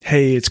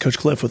Hey, it's Coach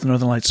Cliff with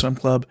Northern Lights Swim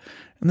Club,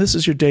 and this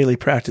is your daily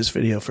practice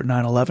video for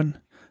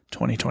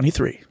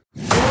 9/11/2023.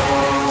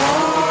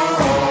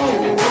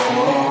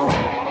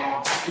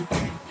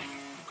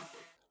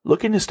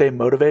 Looking to stay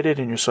motivated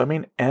in your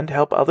swimming and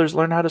help others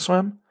learn how to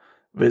swim?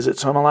 Visit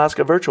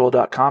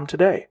swimalaskavirtual.com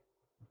today.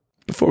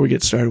 Before we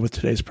get started with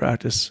today's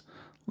practice,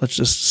 let's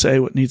just say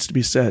what needs to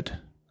be said.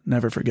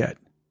 Never forget.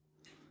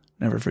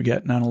 Never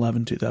forget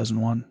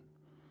 9/11/2001.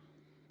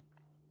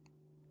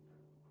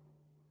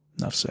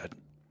 Enough said.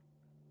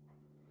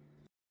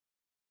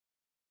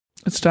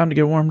 It's time to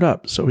get warmed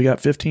up. So we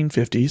got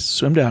 1550s,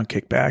 swim down,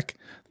 kick back.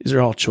 These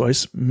are all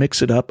choice.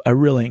 Mix it up. I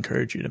really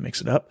encourage you to mix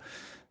it up.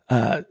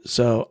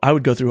 So I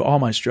would go through all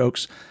my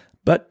strokes,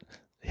 but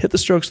hit the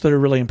strokes that are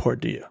really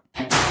important to you.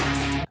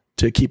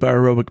 To keep our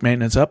aerobic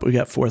maintenance up, we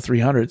got 4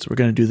 300s. We're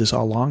going to do this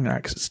all long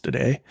axis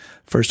today.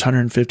 First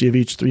 150 of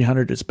each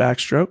 300 is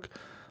backstroke.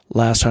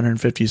 Last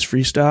 150 is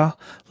freestyle.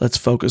 Let's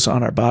focus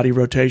on our body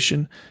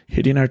rotation,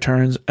 hitting our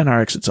turns, and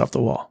our exits off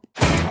the wall.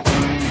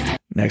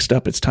 Next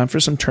up, it's time for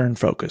some turn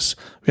focus.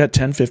 We got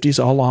 1050s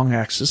all long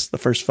axis. The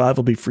first 5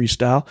 will be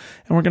freestyle,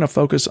 and we're going to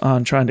focus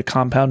on trying to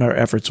compound our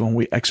efforts when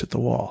we exit the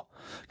wall.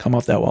 Come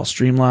off that wall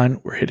streamline.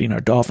 We're hitting our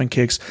dolphin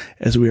kicks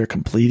as we are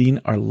completing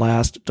our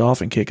last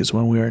dolphin kick is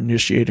when we are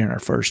initiating our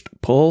first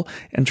pull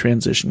and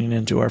transitioning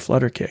into our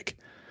flutter kick.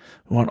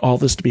 We want all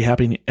this to be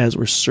happening as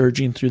we're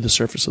surging through the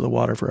surface of the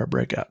water for our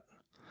breakout.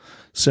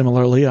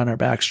 Similarly, on our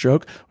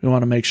backstroke, we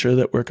want to make sure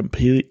that we're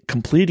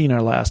completing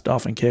our last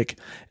dolphin kick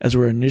as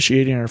we're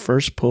initiating our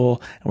first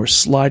pull and we're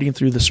sliding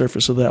through the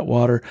surface of that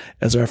water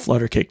as our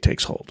flutter kick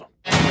takes hold.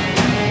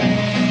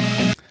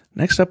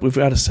 Next up, we've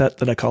got a set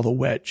that I call the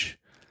wedge.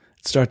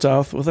 It starts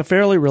off with a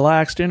fairly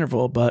relaxed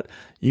interval, but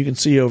you can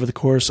see over the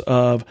course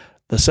of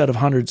the set of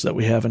hundreds that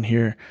we have in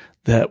here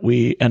that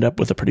we end up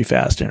with a pretty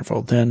fast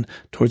interval. Then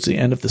towards the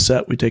end of the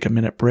set, we take a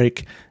minute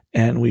break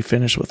and we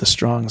finish with a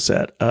strong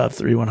set of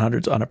 3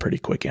 100s on a pretty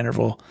quick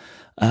interval.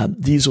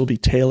 These will be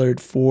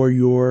tailored for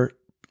your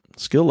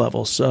skill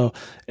level. So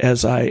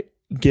as I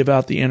give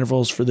out the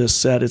intervals for this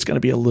set, it's going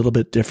to be a little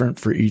bit different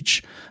for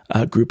each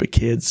group of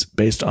kids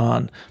based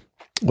on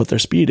what their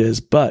speed is,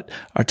 but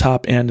our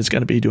top end is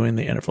going to be doing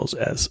the intervals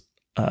as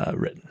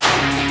written.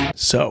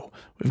 So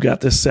we've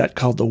got this set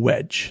called the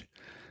wedge,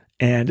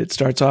 and it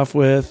starts off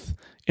with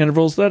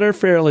intervals that are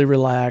fairly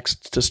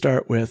relaxed to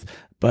start with,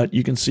 but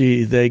you can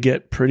see they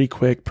get pretty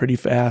quick, pretty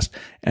fast,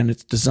 and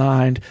it's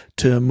designed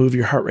to move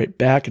your heart rate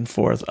back and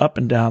forth, up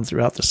and down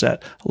throughout the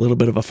set, a little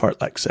bit of a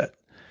fartlek set.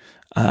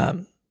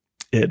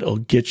 It'll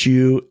get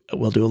you,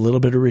 we'll do a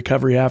little bit of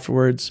recovery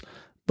afterwards,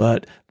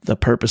 but the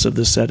purpose of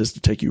this set is to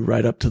take you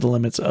right up to the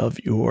limits of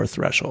your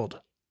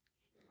threshold.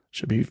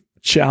 Should be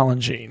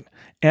challenging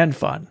and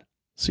fun.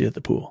 See you at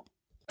the pool.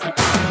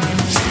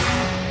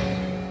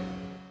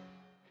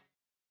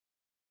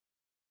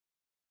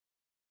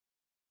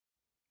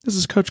 This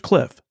is Coach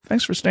Cliff.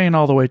 Thanks for staying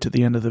all the way to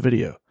the end of the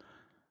video.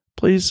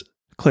 Please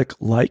click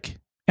like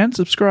and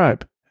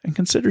subscribe and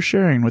consider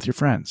sharing with your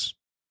friends.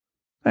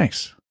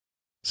 Thanks.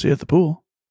 See you at the pool.